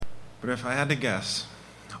But if I had to guess,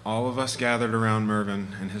 all of us gathered around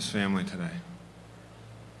Mervyn and his family today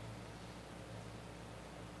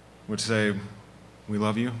would say, we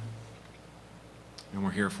love you and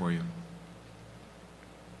we're here for you.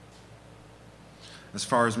 As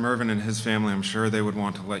far as Mervyn and his family, I'm sure they would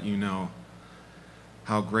want to let you know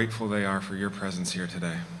how grateful they are for your presence here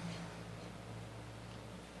today.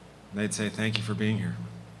 They'd say, thank you for being here.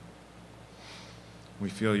 We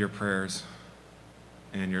feel your prayers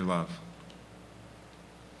and your love.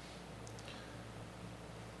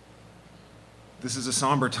 This is a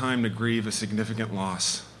somber time to grieve a significant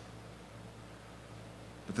loss.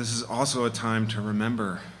 But this is also a time to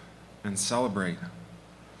remember and celebrate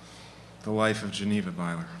the life of Geneva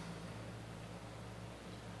Byler.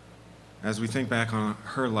 As we think back on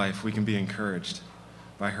her life, we can be encouraged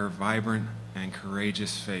by her vibrant and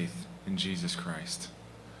courageous faith in Jesus Christ.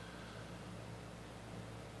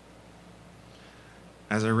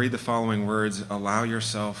 As I read the following words, allow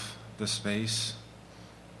yourself the space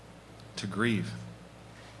to grieve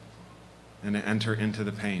and to enter into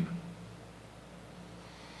the pain.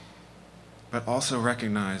 But also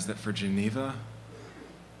recognize that for Geneva,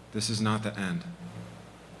 this is not the end.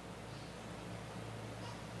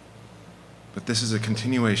 But this is a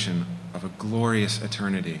continuation of a glorious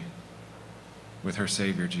eternity with her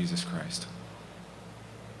Savior, Jesus Christ.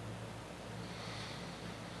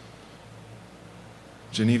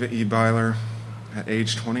 Geneva E. Byler, at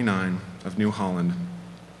age 29, of New Holland,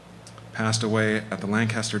 passed away at the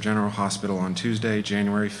Lancaster General Hospital on Tuesday,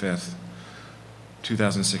 January 5th,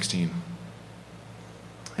 2016,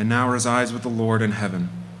 and now resides with the Lord in heaven.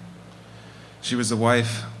 She was the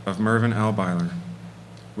wife of Mervyn L. Byler,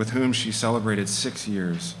 with whom she celebrated 6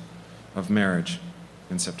 years of marriage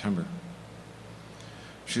in September.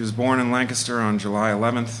 She was born in Lancaster on July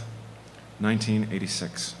 11th,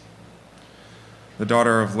 1986. The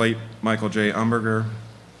daughter of late Michael J. Umberger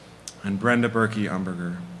and Brenda Berkey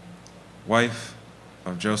Umberger, wife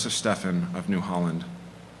of Joseph Steffen of New Holland.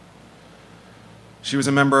 She was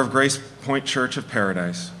a member of Grace Point Church of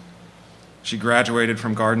Paradise. She graduated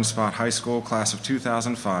from Garden Spot High School, class of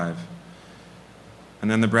 2005,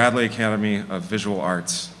 and then the Bradley Academy of Visual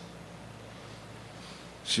Arts.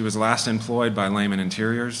 She was last employed by Lehman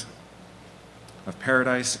Interiors of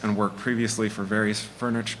Paradise and worked previously for various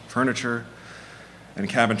furniture and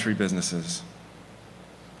cabinetry businesses.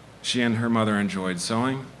 She and her mother enjoyed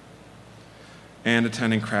sewing and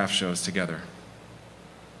attending craft shows together.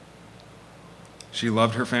 She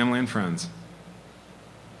loved her family and friends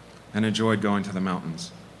and enjoyed going to the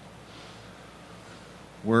mountains.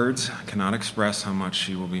 Words cannot express how much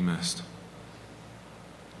she will be missed.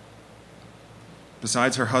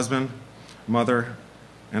 Besides her husband, mother,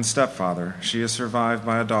 and stepfather, she is survived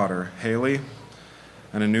by a daughter, Haley,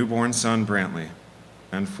 and a newborn son, Brantley,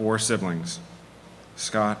 and 4 siblings,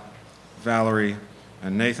 Scott, Valerie,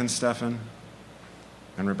 and Nathan Steffen,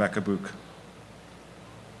 and Rebecca Book.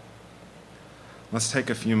 Let's take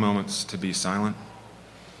a few moments to be silent.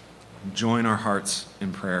 Join our hearts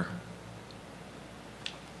in prayer.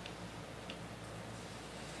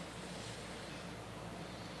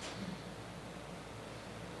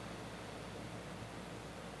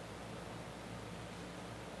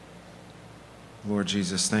 Lord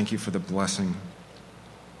Jesus, thank you for the blessing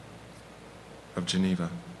of Geneva.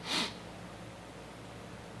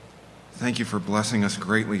 Thank you for blessing us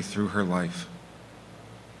greatly through her life.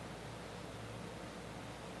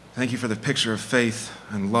 Thank you for the picture of faith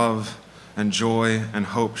and love and joy and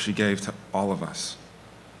hope she gave to all of us.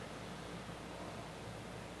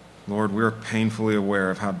 Lord, we're painfully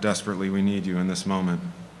aware of how desperately we need you in this moment.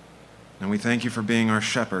 And we thank you for being our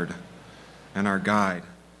shepherd and our guide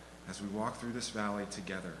as we walk through this valley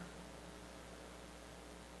together.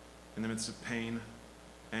 In the midst of pain,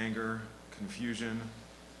 anger, confusion,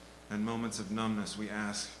 and moments of numbness, we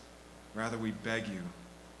ask, rather we beg you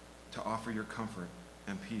to offer your comfort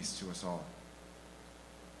and peace to us all.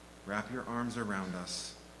 Wrap your arms around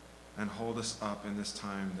us and hold us up in this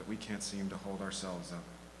time that we can't seem to hold ourselves up.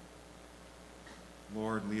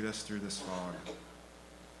 Lord, lead us through this fog.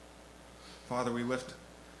 Father, we lift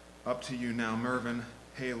up to you now Mervyn,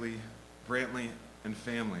 Haley, Brantley, and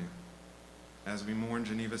family as we mourn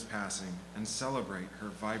Geneva's passing and celebrate her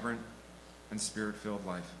vibrant and spirit-filled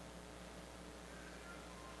life.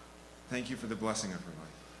 Thank you for the blessing of her life.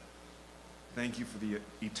 Thank you for the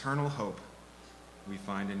eternal hope we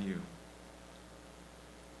find in you.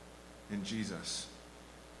 In Jesus,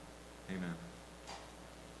 amen.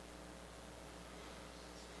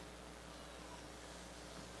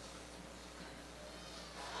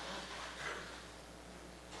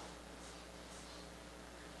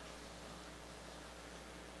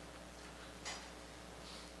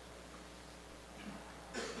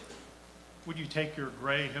 Would you take your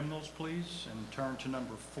gray hymnals, please, and turn to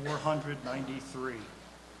number 493.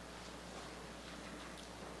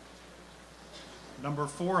 Number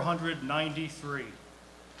 493.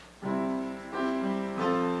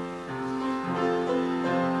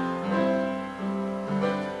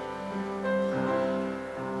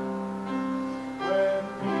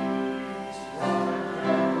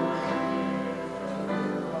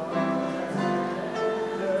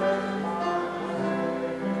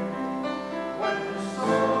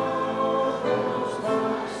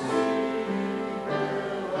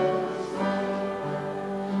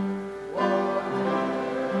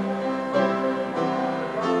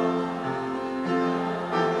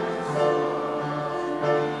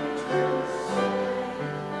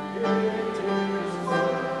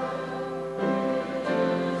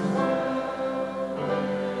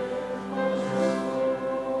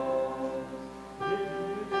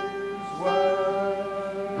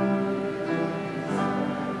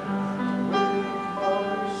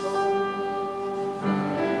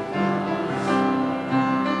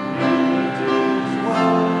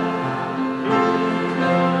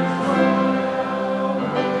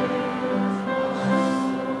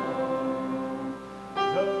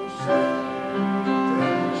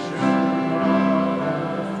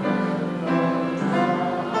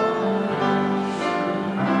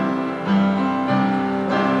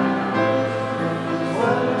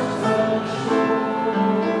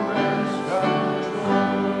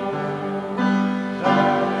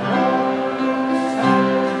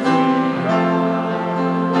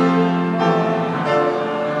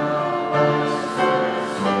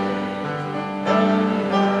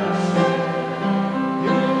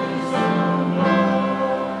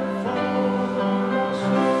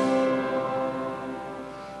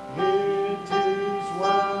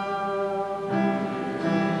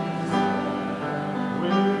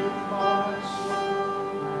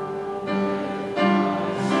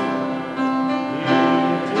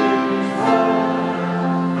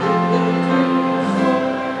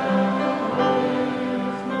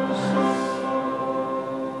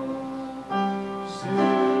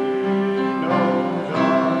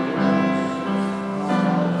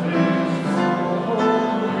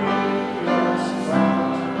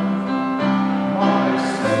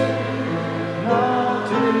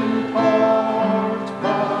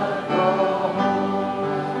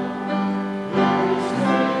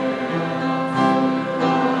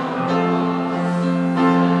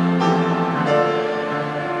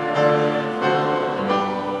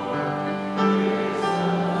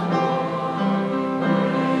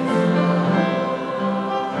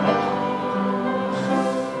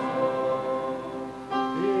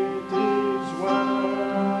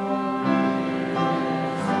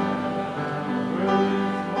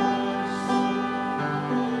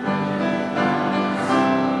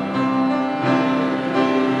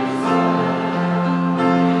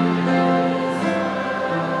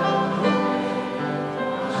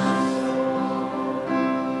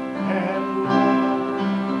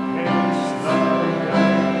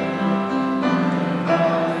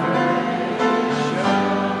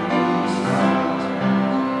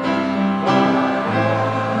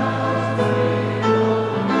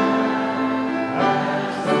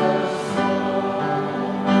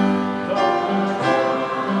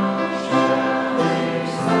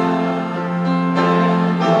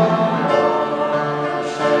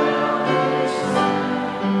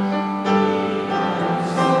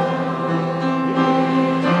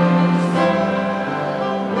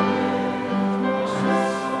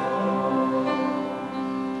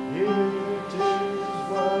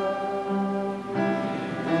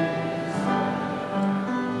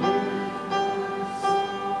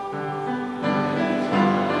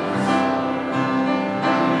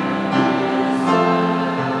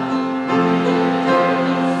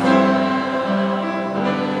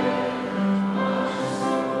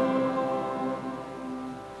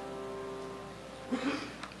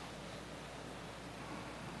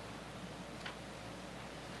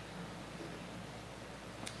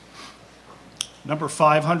 Number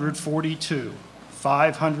 542.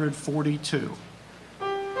 542.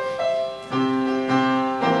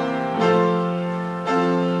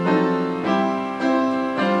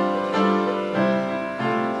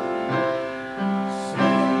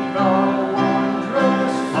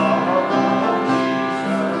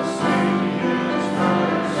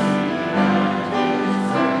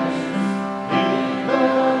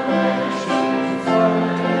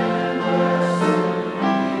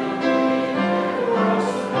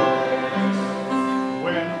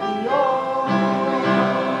 When we all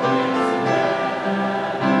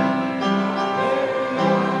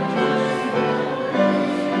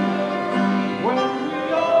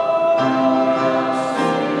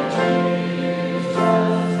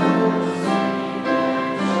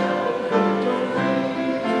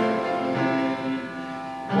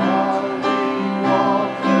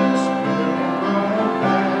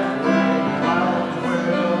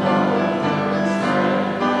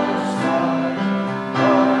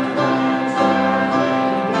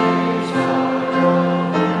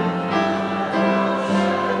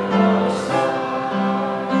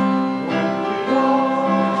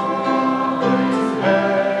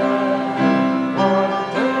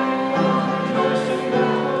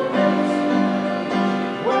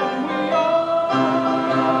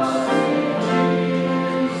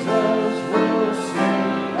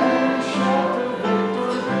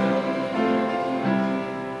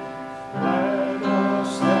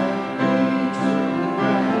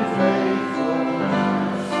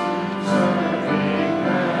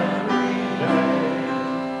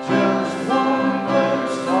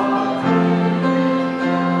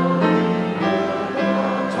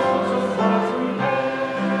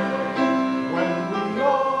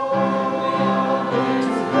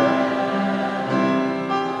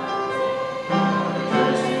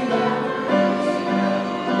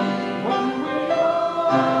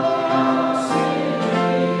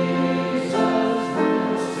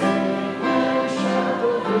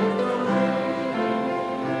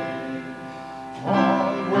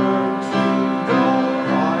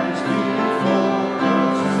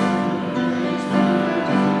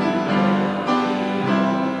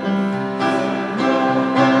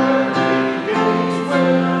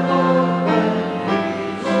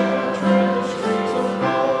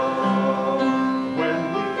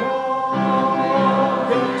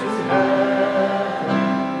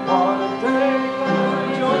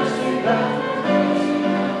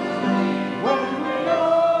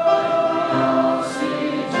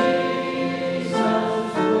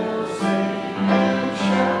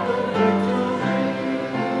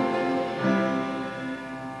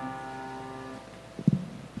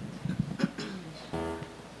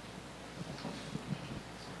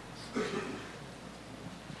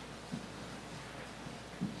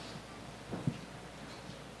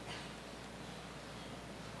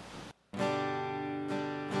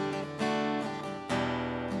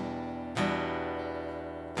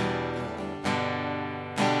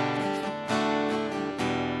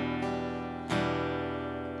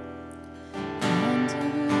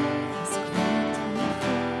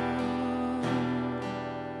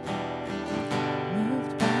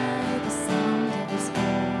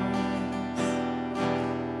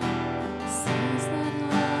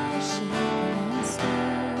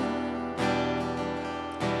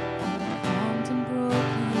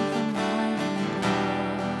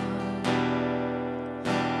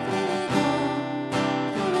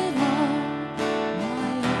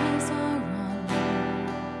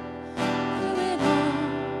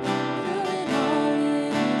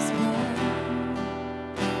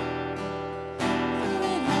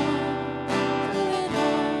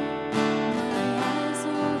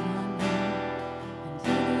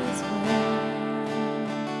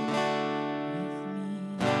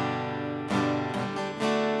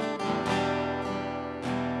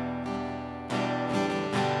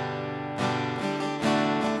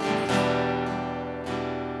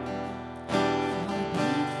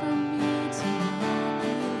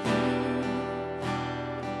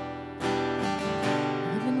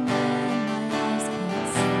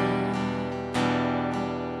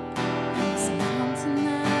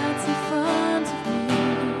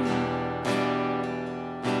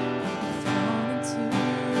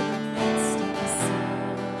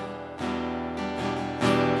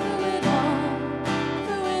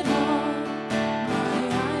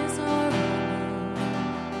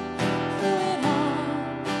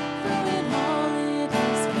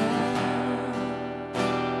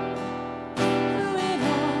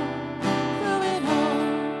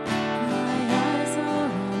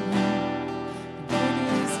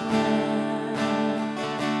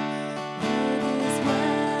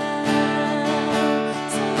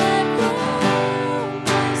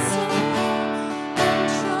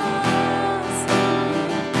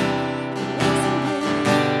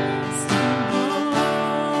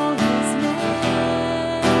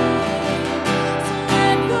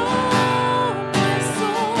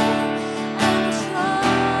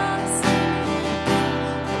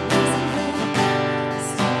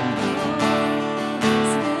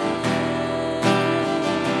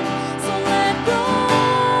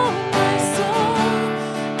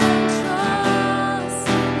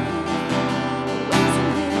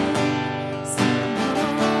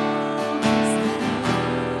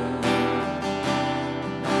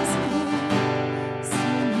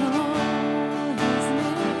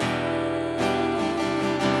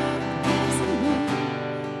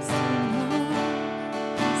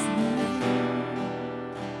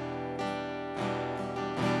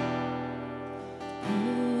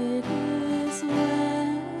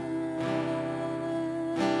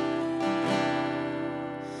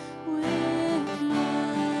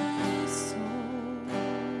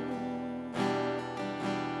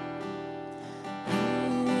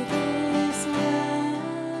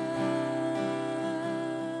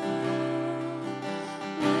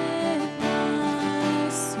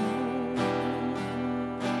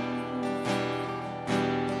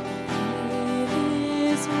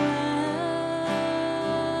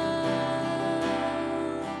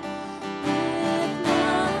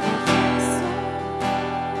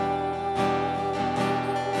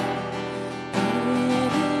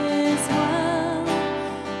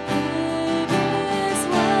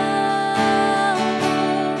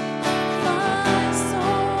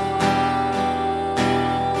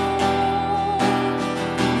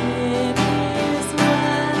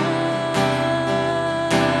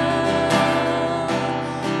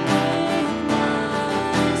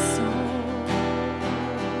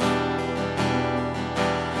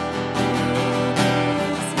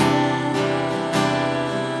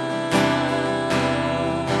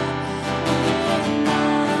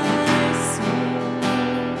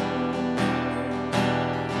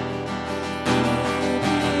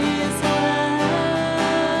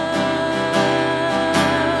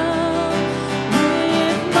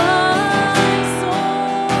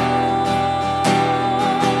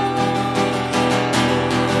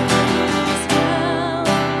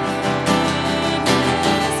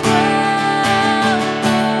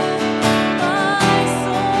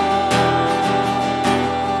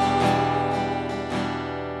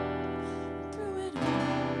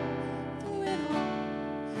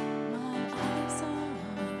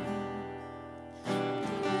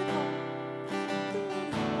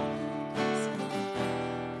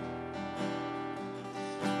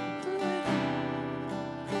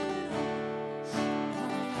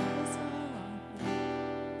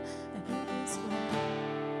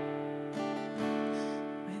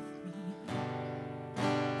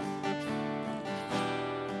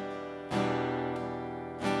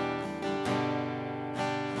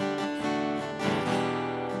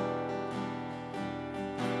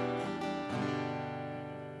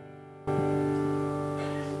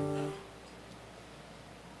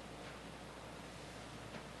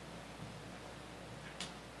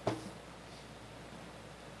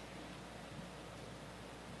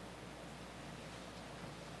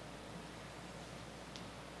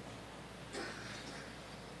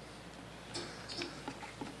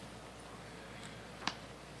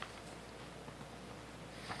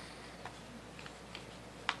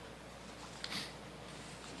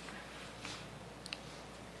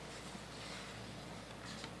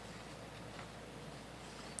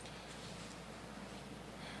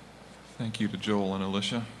Thank you to Joel and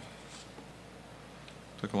Alicia.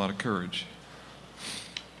 Took a lot of courage.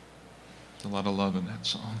 A lot of love in that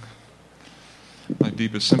song. My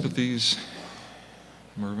deepest sympathies,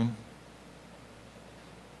 Mervyn,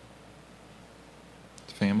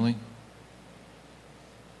 family,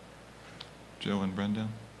 Joe and Brenda,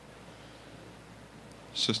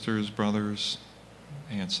 sisters, brothers,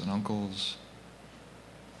 aunts and uncles.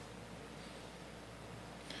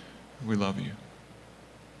 We love you.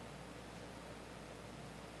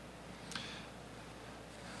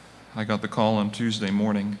 I got the call on Tuesday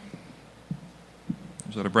morning. I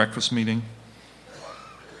was at a breakfast meeting.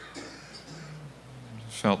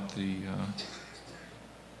 Felt the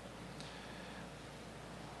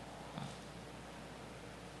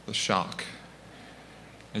shock,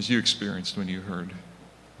 as you experienced when you heard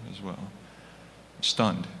as well.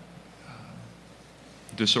 Stunned,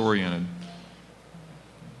 disoriented,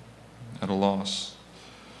 at a loss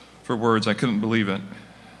for words. I couldn't believe it.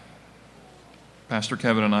 Pastor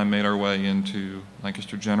Kevin and I made our way into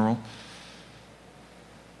Lancaster General,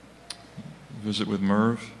 visit with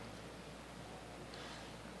Merv.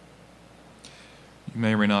 You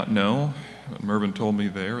may or may not know, but Mervyn told me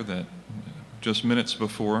there that just minutes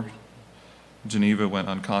before Geneva went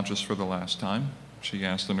unconscious for the last time, she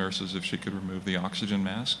asked the nurses if she could remove the oxygen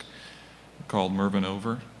mask, called Mervyn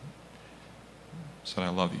over, said, "I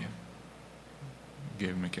love you," gave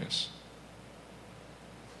him a kiss.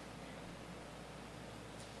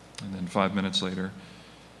 And then 5 minutes later,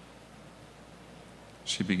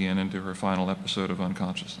 she began into her final episode of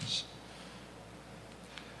unconsciousness.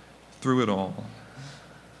 Through it all,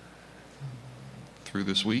 through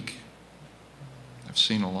this week, I've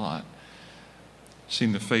seen a lot.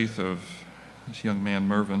 Seen the faith of this young man,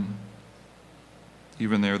 Mervyn.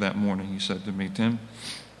 Even there that morning, he said to me, "Tim,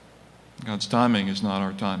 God's timing is not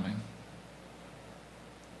our timing.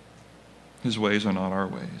 His ways are not our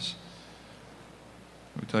ways."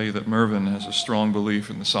 I would tell you that Mervyn has a strong belief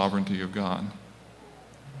in the sovereignty of God.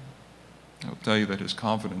 I will tell you that his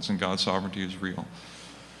confidence in God's sovereignty is real.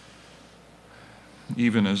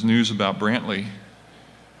 Even as news about Brantley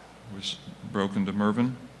was broken to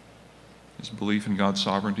Mervyn, his belief in God's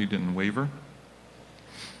sovereignty didn't waver.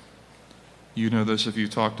 You know this if you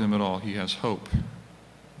talk to him at all. He has hope.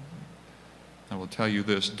 I will tell you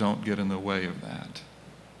this, don't get in the way of that.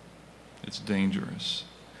 It's dangerous.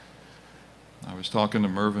 I was talking to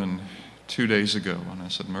Mervyn 2 days ago, and I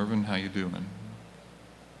said, "Mervyn, how you doing?"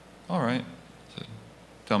 "All right." I said,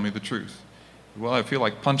 "Tell me the truth." "Well, I feel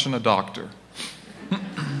like punching a doctor." I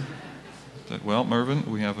said, "Well, Mervyn,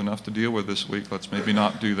 we have enough to deal with this week. Let's maybe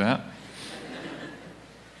not do that."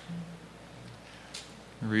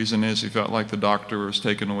 The reason is he felt like the doctor was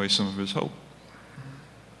taking away some of his hope.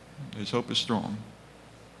 His hope is strong.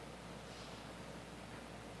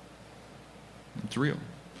 It's real.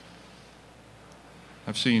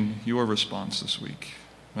 I've seen your response this week.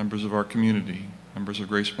 Members of our community, members of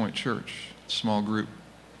Grace Point Church, small group,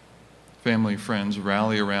 family, friends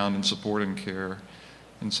rally around and support and care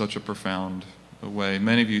in such a profound way.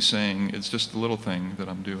 Many of you saying, "It's just the little thing that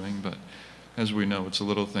I'm doing," but as we know, it's the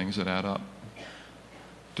little things that add up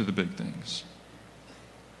to the big things.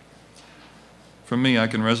 For me, I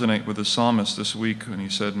can resonate with the psalmist this week when he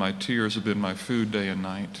said, "My tears have been my food day and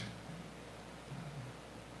night."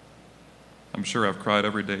 I'm sure I've cried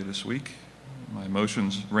every day this week, my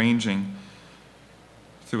emotions ranging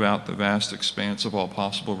throughout the vast expanse of all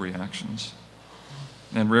possible reactions,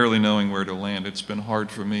 and rarely knowing where to land. It's been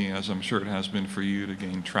hard for me, as I'm sure it has been for you, to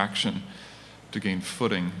gain traction, to gain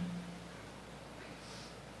footing.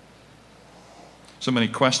 So many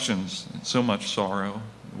questions, so much sorrow.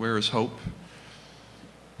 Where is hope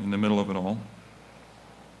in the middle of it all?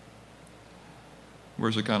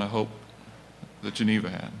 Where's the kind of hope that Geneva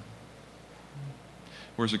had?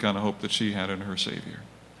 Where's the kind of hope that she had in her Savior?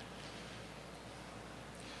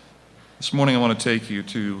 This morning I want to take you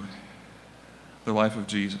to the life of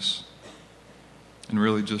Jesus and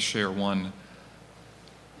really just share one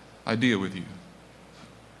idea with you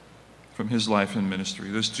from his life and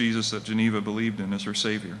ministry. This Jesus that Geneva believed in as her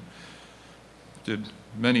Savior did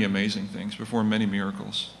many amazing things, performed many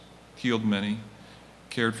miracles, healed many,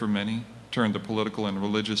 cared for many, turned the political and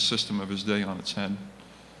religious system of his day on its head.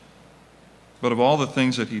 But of all the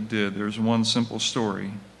things that he did, there's one simple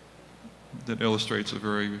story that illustrates a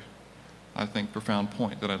very, I think, profound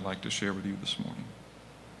point that I'd like to share with you this morning.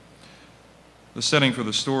 The setting for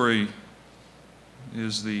the story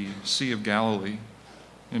is the Sea of Galilee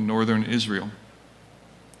in northern Israel,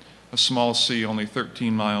 a small sea only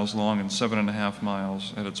 13 miles long and 7.5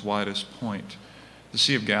 miles at its widest point. The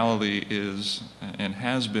Sea of Galilee is and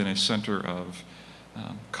has been a center of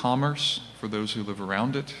commerce for those who live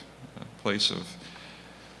around it, a place of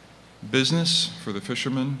business for the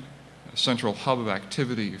fishermen, a central hub of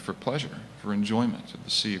activity for pleasure, for enjoyment of the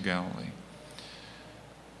Sea of Galilee.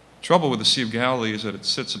 Trouble with the Sea of Galilee is that it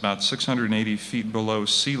sits about 680 feet below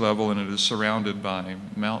sea level, and it is surrounded by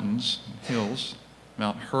mountains and hills.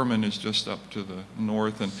 Mount Hermon is just up to the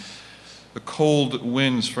north, and the cold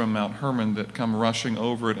winds from Mount Hermon that come rushing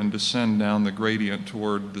over it and descend down the gradient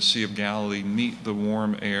toward the Sea of Galilee meet the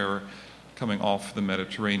warm air coming off the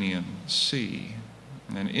Mediterranean Sea.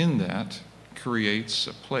 And in that creates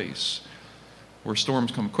a place where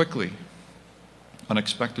storms come quickly,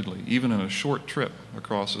 unexpectedly, even in a short trip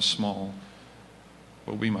across a small,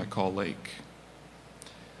 what we might call lake.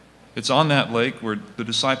 It's on that lake where the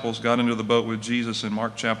disciples got into the boat with Jesus in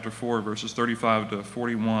Mark chapter 4, verses 35 to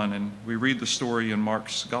 41, and we read the story in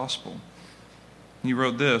Mark's gospel. He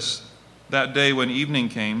wrote this: "That day when evening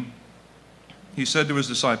came, he said to his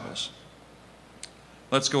disciples,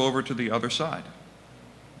 'Let's go over to the other side,'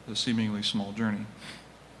 a seemingly small journey.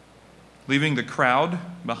 Leaving the crowd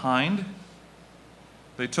behind,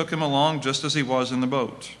 they took him along just as he was in the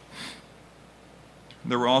boat.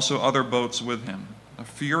 There were also other boats with him. A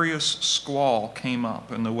furious squall came up,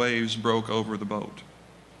 and the waves broke over the boat,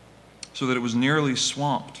 so that it was nearly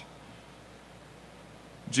swamped.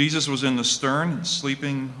 Jesus was in the stern,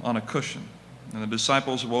 sleeping on a cushion, and the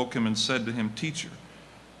disciples woke him and said to him, 'Teacher,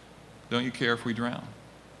 don't you care if we drown?'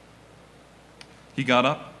 He got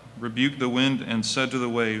up, rebuked the wind, and said to the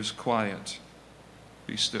waves, 'Quiet,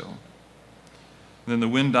 be still.' Then the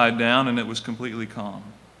wind died down, and it was completely calm.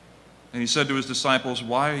 And he said to his disciples,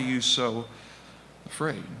 'Why are you so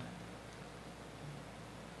afraid?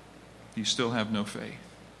 You still have no faith?'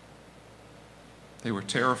 They were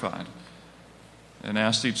terrified and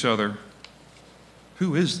asked each other,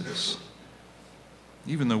 'Who is this?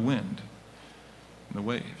 Even the wind and the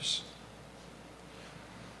waves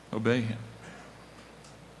obey him.'"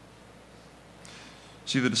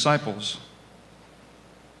 See, the disciples,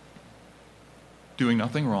 doing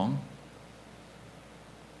nothing wrong,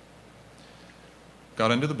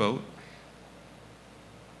 got into the boat,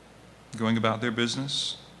 going about their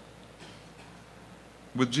business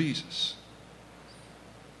with Jesus.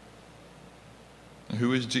 And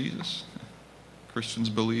who is Jesus? Christians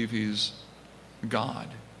believe he's God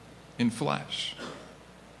in flesh,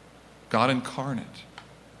 God incarnate,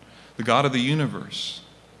 the God of the universe,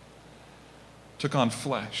 took on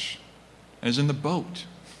flesh and is in the boat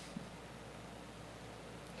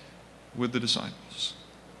with the disciples.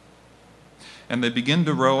 And they begin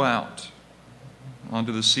to row out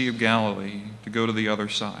onto the Sea of Galilee to go to the other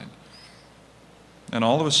side. And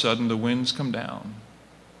all of a sudden, the winds come down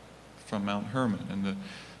from Mount Hermon and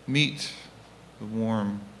meet the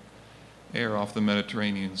warm air off the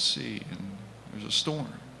Mediterranean Sea, and there's a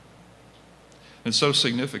storm. It's so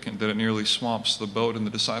significant that it nearly swamps the boat, and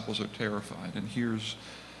the disciples are terrified. And here's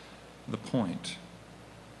the point.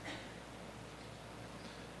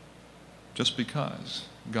 Just because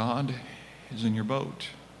God is in your boat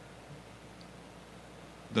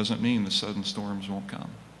doesn't mean the sudden storms won't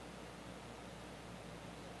come.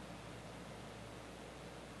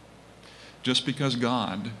 Just because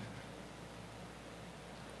God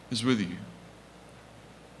is with you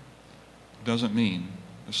doesn't mean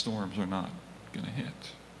the storms are not going to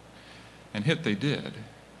hit. And hit they did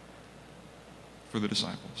for the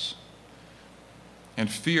disciples. And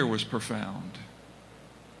fear was profound.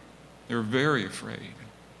 They were very afraid.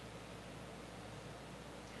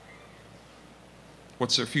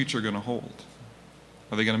 What's their future going to hold?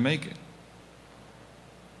 Are they going to make it?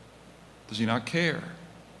 Does he not care?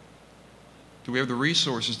 Do we have the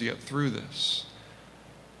resources to get through this?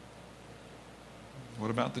 What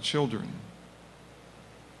about the children?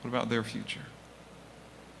 What about their future?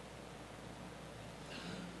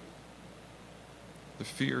 The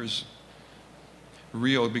fear is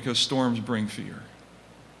real because storms bring fear.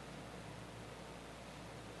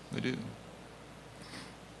 They do.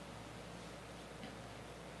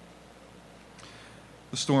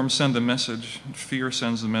 The storms send the message, fear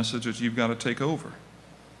sends the message that you've got to take over.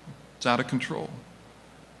 It's out of control.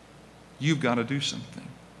 You've got to do something.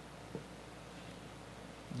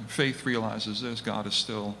 Faith realizes this: God is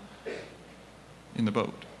still in the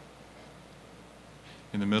boat,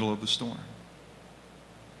 in the middle of the storm.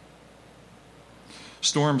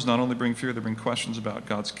 Storms not only bring fear, they bring questions about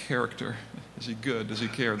God's character. Is he good? Does he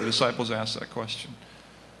care? The disciples asked that question.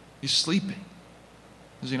 He's sleeping.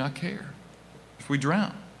 Does he not care if we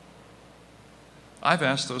drown? I've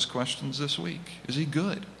asked those questions this week. Is he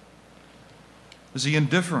good? Is he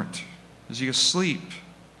indifferent? Is he asleep?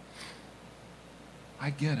 I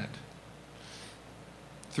get it.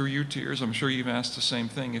 through your tears, I'm sure you've asked the same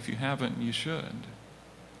thing. If you haven't, you should.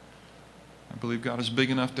 I believe God is big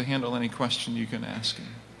enough to handle any question you can ask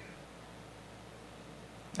Him.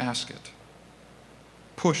 Ask it.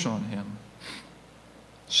 Push on Him.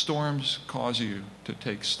 Storms cause you to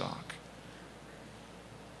take stock.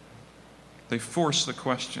 They force the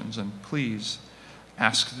questions, and please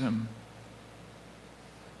ask them.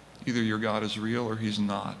 Either your God is real or He's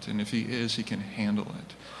not, and if He is, He can handle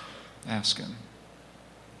it. Ask Him.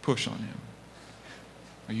 Push on Him.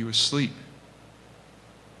 Are you asleep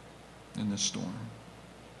in this storm?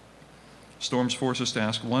 Storms force us to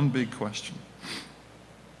ask one big question.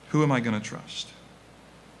 Who am I going to trust?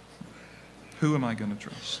 Who am I going to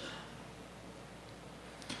trust?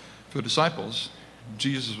 For the disciples,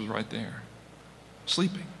 Jesus was right there,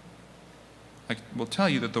 sleeping. I will tell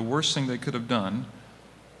you that the worst thing they could have done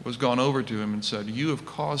was gone over to Him and said, "You have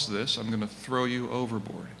caused this, I'm going to throw you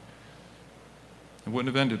overboard." It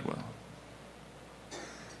wouldn't have ended well.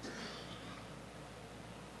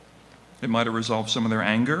 It might have resolved some of their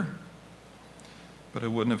anger, but it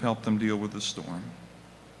wouldn't have helped them deal with the storm.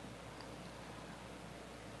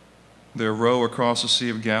 Their row across the Sea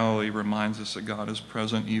of Galilee reminds us that God is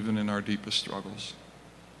present even in our deepest struggles.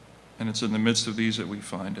 And it's in the midst of these that we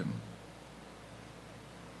find Him.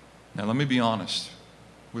 Now let me be honest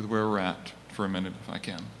with where we're at for a minute, if I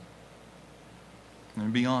can. Let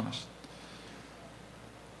me be honest.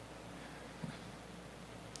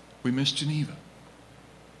 We miss Geneva.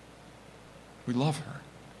 We love her.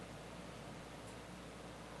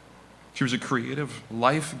 She was a creative,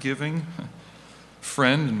 life-giving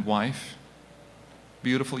friend and wife,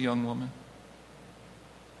 beautiful young woman.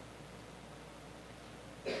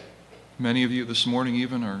 Many of you this morning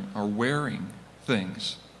even are wearing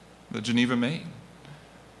things that Geneva made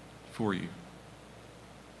for you.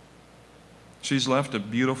 She's left a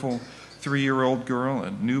beautiful 3-year-old girl,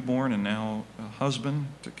 a newborn, and now a husband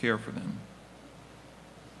to care for them.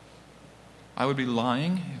 I would be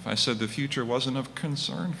lying if I said the future wasn't of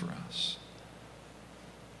concern for us.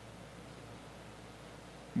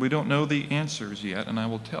 We don't know the answers yet, and I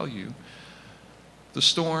will tell you, the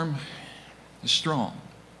storm is strong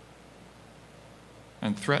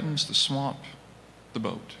and threatens to swamp the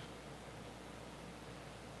boat.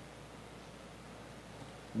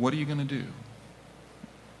 What are you going to do?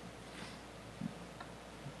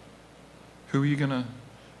 Who are you going to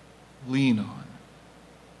lean on?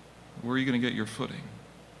 Where are you going to get your footing?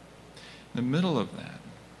 In the middle of that,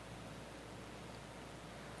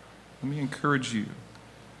 let me encourage you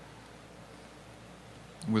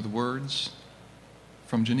with words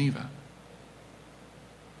from Geneva.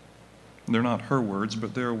 They're not her words,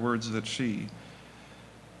 but they're words that she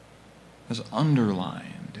has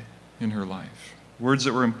underlined in her life. Words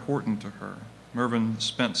that were important to her. Mervyn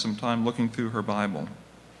spent some time looking through her Bible.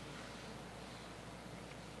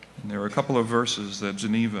 And there are a couple of verses that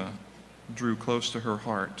Geneva drew close to her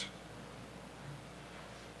heart.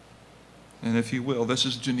 And if you will, this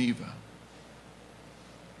is Geneva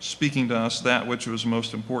speaking to us that which was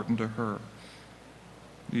most important to her.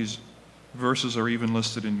 These verses are even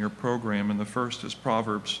listed in your program, and the first is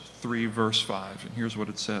Proverbs 3, verse 5. And here's what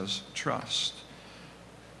it says: trust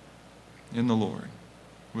in the Lord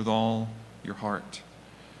with all your heart,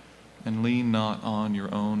 and lean not on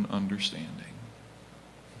your own understanding.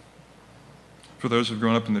 For those who have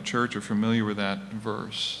grown up in the church are familiar with that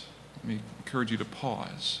verse. Let me encourage you to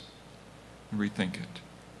pause and rethink it.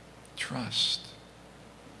 Trust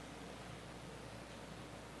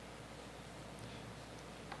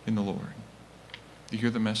in the Lord. Do you hear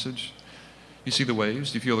the message? You see the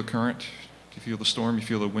waves? Do you feel the current? Do you feel the storm? Do you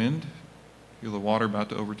feel the wind? Do you feel the water about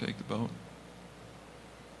to overtake the boat?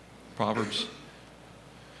 Proverbs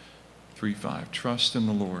 3:5. Trust in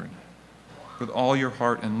the Lord with all your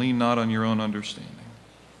heart and lean not on your own understanding.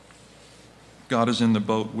 God is in the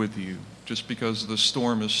boat with you. Just because the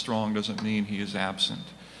storm is strong doesn't mean He is absent.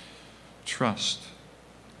 Trust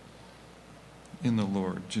in the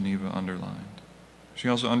Lord, Geneva underlined. She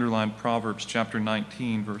also underlined Proverbs chapter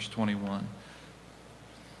 19, verse 21.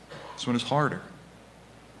 This one is harder,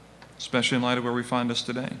 especially in light of where we find us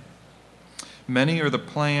today. Many are the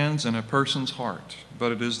plans in a person's heart,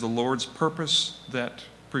 but it is the Lord's purpose that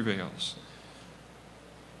prevails.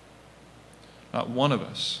 Not one of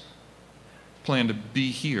us planned to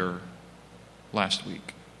be here last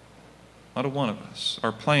week. Not a one of us.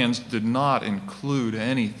 Our plans did not include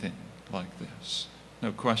anything like this.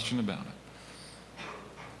 No question about it.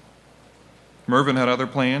 Mervyn had other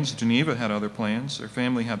plans. Geneva had other plans. Their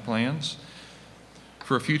family had plans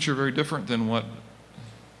for a future very different than what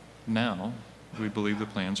now we believe the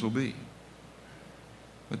plans will be.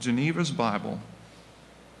 But Geneva's Bible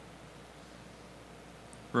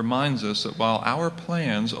reminds us that while our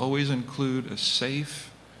plans always include a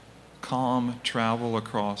safe, calm travel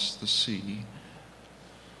across the sea,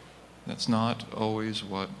 that's not always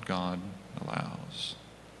what God allows.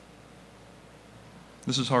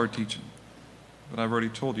 This is hard teaching, but I've already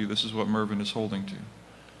told you this is what Mervyn is holding to.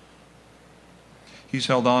 He's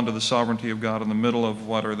held on to the sovereignty of God in the middle of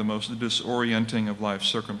what are the most disorienting of life's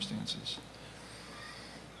circumstances.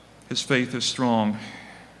 His faith is strong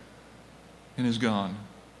and is gone.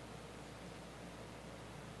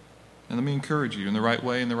 And let me encourage you in the right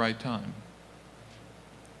way, in the right time.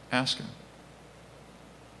 Ask him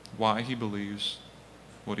why he believes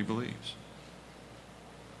what he believes.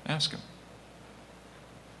 Ask him.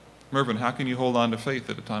 Mervyn, how can you hold on to faith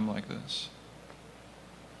at a time like this?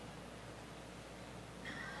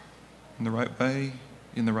 In the right way,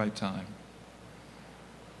 in the right time.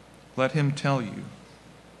 Let him tell you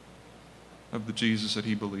of the Jesus that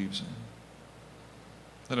he believes in.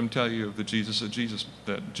 Let him tell you of the Jesus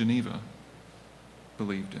that Geneva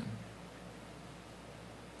believed in.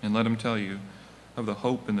 And let him tell you of the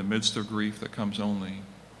hope in the midst of grief that comes only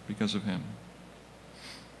because of him.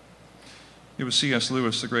 It was C.S.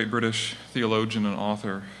 Lewis, the great British theologian and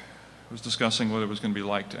author, who was discussing what it was going to be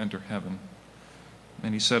like to enter heaven.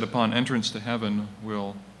 And he said, upon entrance to heaven,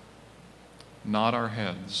 we'll nod our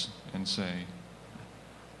heads and say,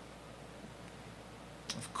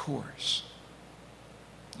 of course.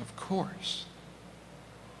 Of course.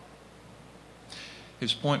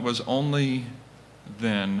 His point was only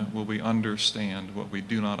then will we understand what we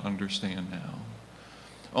do not understand now.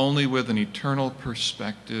 Only with an eternal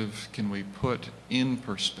perspective can we put in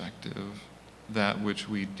perspective that which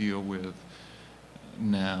we deal with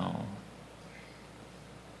now.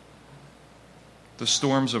 The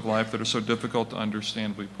storms of life that are so difficult to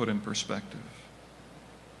understand, we put in perspective.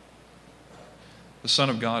 The Son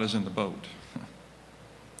of God is in the boat.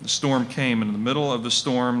 The storm came, and in the middle of the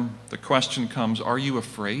storm, the question comes, are you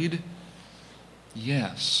afraid?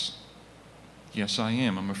 Yes. Yes, I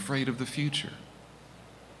am. I'm afraid of the future.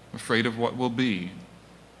 I'm afraid of what will be.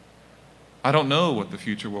 I don't know what the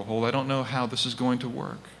future will hold. I don't know how this is going to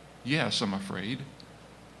work. Yes, I'm afraid.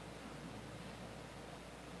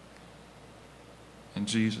 And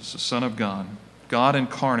Jesus, the Son of God, God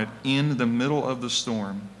incarnate in the middle of the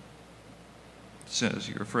storm, says,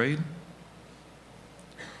 you're afraid?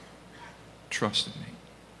 Trust in me.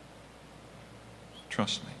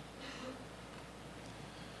 Trust me.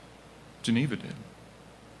 Geneva did.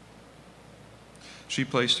 She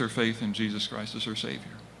placed her faith in Jesus Christ as her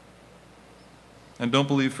Savior. And don't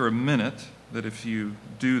believe for a minute that if you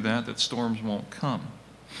do that, that storms won't come.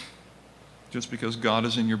 Just because God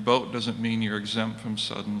is in your boat doesn't mean you're exempt from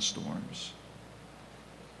sudden storms.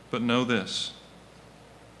 But know this.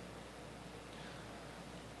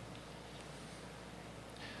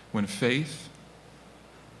 When faith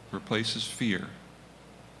replaces fear,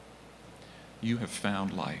 you have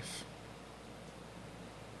found life.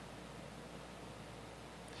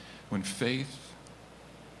 When faith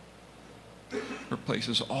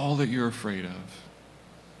replaces all that you're afraid of,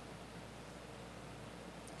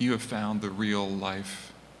 you have found the real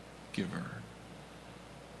life giver.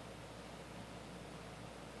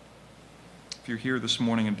 If you're here this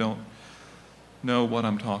morning and don't know what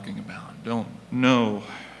I'm talking about, don't know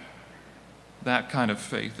that kind of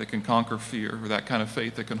faith that can conquer fear, or that kind of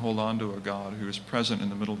faith that can hold on to a God who is present in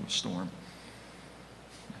the middle of a storm,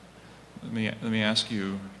 let me ask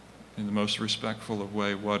you in the most respectful of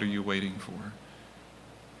way, what are you waiting for?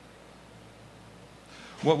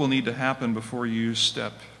 What will need to happen before you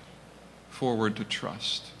step forward to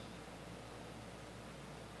trust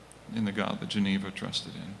in the God that Geneva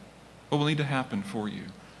trusted in? What will need to happen for you?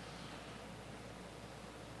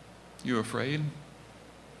 You afraid?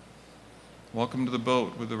 Welcome to the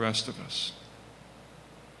boat with the rest of us.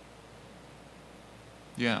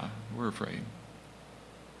 Yeah, we're afraid.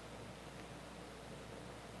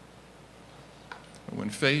 But when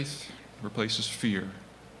faith replaces fear,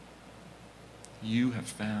 you have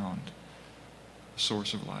found a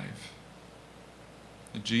source of life.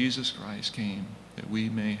 That Jesus Christ came that we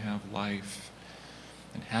may have life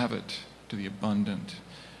and have it to the abundant.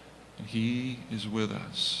 And he is with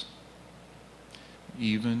us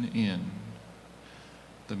even in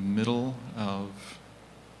the middle of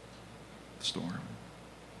the storm.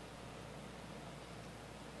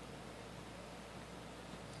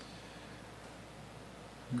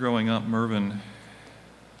 Growing up, Mervyn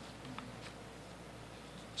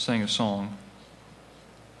sang a song,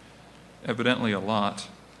 evidently a lot.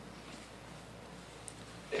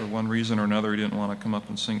 For one reason or another, he didn't want to come up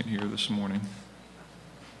and sing it here this morning.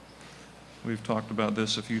 We've talked about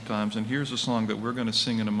this a few times, and here's a song that we're going to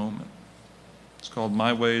sing in a moment. It's called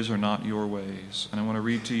My Ways Are Not Your Ways. And I want to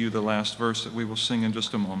read to you the last verse that we will sing in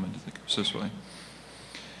just a moment. I think it goes this way.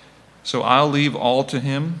 So I'll leave all to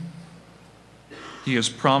him. He has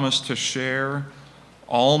promised to share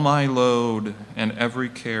all my load and every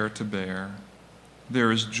care to bear.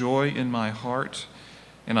 There is joy in my heart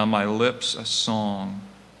and on my lips a song,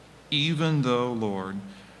 even though, Lord,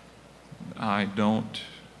 I don't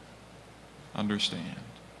understand.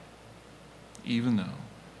 Even though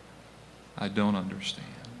I don't understand.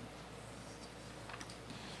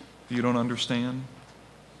 If you don't understand,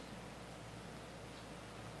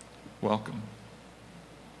 welcome.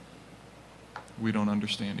 We don't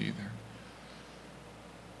understand either.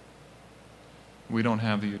 We don't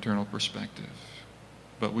have the eternal perspective,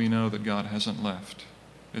 but we know that God hasn't left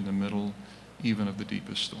in the middle even of the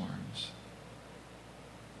deepest storms.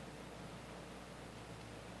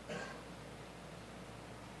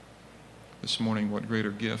 This morning, what greater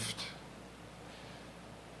gift,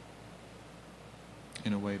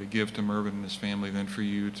 in a way, to give to Mervyn and his family than for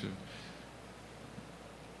you to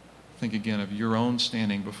think again of your own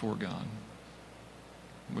standing before God.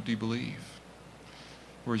 What do you believe?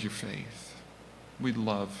 Where's your faith? We'd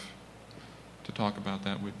love to talk about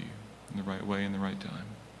that with you in the right way, in the right time.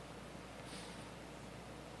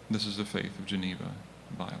 This is the faith of Geneva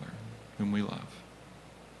Byler, whom we love.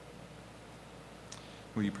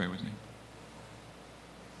 Will you pray with me?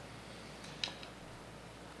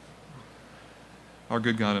 Our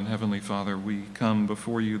good God and Heavenly Father, we come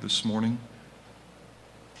before you this morning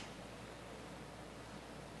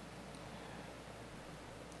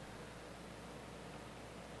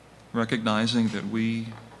recognizing that we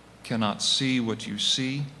cannot see what you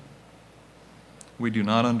see. We do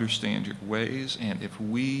not understand your ways, and if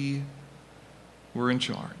we were in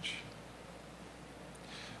charge,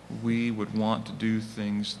 we would want to do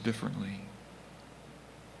things differently.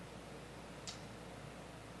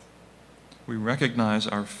 We recognize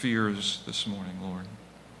our fears this morning, Lord.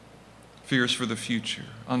 Fears for the future,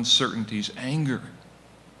 uncertainties, anger,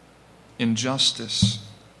 injustice,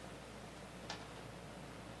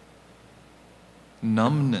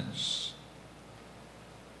 numbness,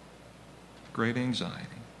 great anxiety,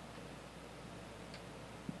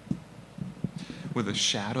 with a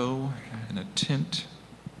shadow and a tint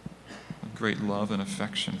of great love and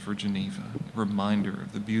affection for Geneva, a reminder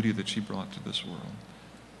of the beauty that she brought to this world.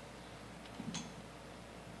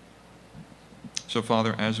 So,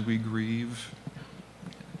 Father, as we grieve,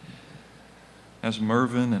 as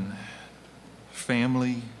Mervyn and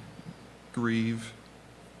family grieve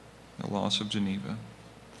the loss of Geneva,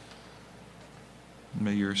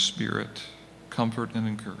 may your Spirit comfort and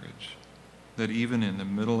encourage that even in the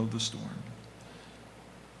middle of the storm,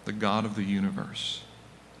 the God of the universe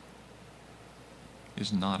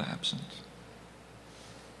is not absent.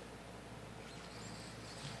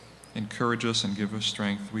 Encourage us and give us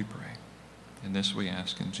strength, we pray. And this we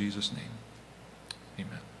ask in Jesus' name.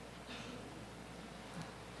 Amen.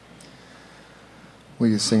 Will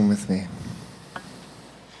you sing with me?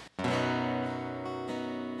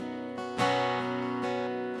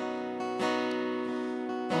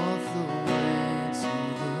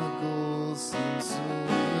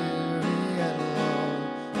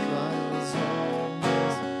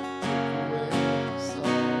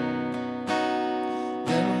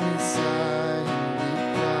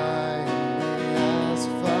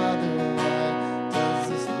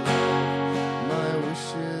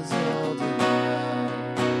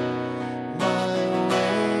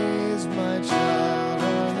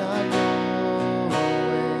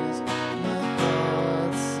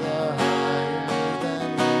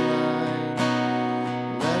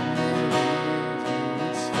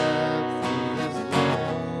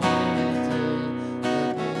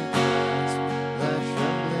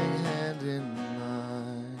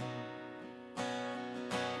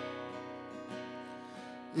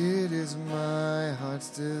 It is my heart's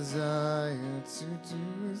desire to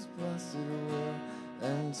do His blessed will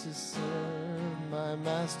and to serve my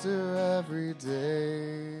Master every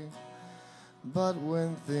day. But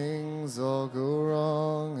when things all go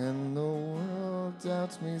wrong and the world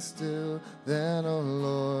doubts me still, then, oh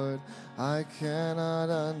Lord, I cannot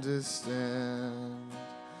understand.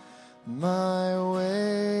 My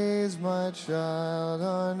ways, my child,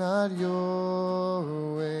 are not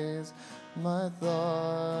your ways. My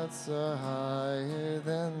thoughts are higher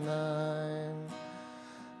than thine.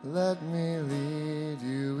 Let me lead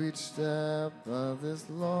you each step of this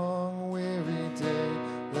long, weary day.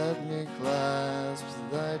 Let me clasp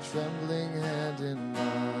thy trembling hand in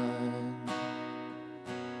mine.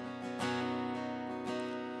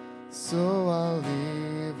 So I'll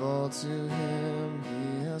leave all to him.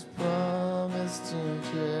 He has promised to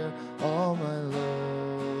share all my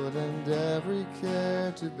load and every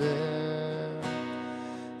care to bear.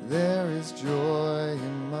 There is joy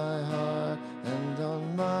in my heart and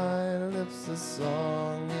on my lips a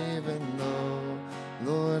song, even though,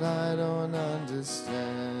 Lord, I don't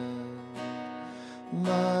understand.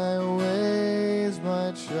 My ways,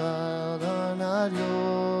 my child, are not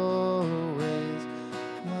your ways.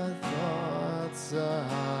 My thoughts are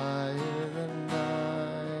higher than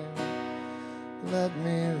thine. Let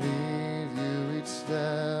me lead you each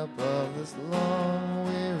step of this long,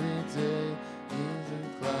 weary day. Even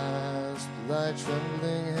clasp thy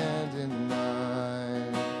trembling hand in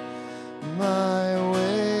mine. My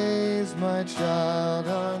ways, my child,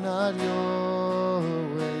 are not your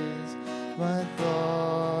ways. My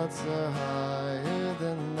thoughts are higher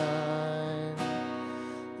than thine.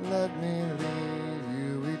 Let me lead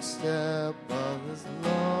you each step of this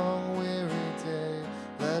long, weary day.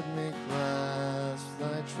 Let me clasp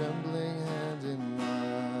thy trembling hand in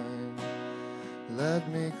mine. Let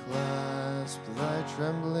me clasp thy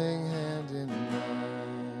trembling hand in mine.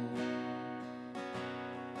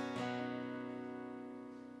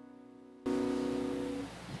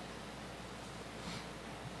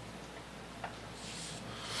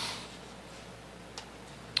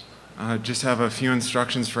 Just have a few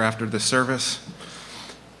instructions for after the service.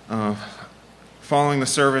 Following the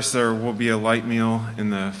service, there will be a light meal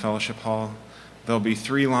in the fellowship hall. There'll be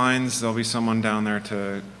 3 lines. There'll be someone down there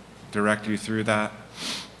to direct you through that.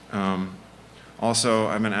 Also,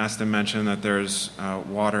 I've been asked to mention that there's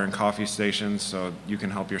water and coffee stations, so you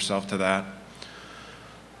can help yourself to that.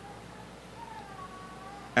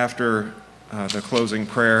 After the closing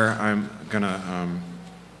prayer,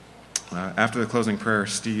 after the closing prayer,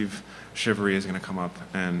 Steve Shivery is going to come up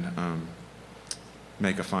and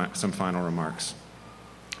make some final remarks.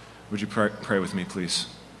 Would you pray with me, please?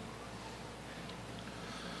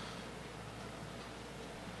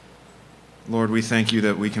 Lord, we thank you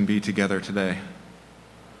that we can be together today.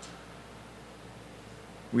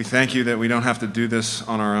 We thank you that we don't have to do this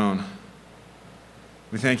on our own.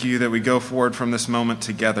 We thank you that we go forward from this moment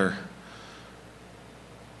together.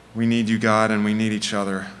 We need you, God, and we need each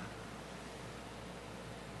other.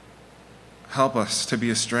 Help us to be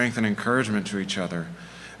a strength and encouragement to each other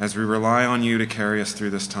as we rely on you to carry us through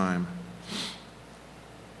this time.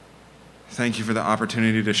 Thank you for the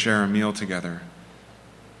opportunity to share a meal together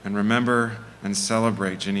and remember and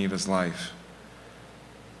celebrate Geneva's life.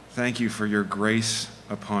 Thank you for your grace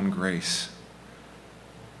upon grace.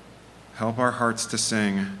 Help our hearts to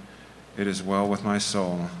sing, "It is well with my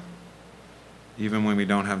soul," even when we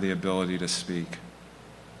don't have the ability to speak.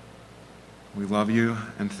 We love you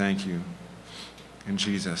and thank you. In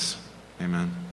Jesus, amen.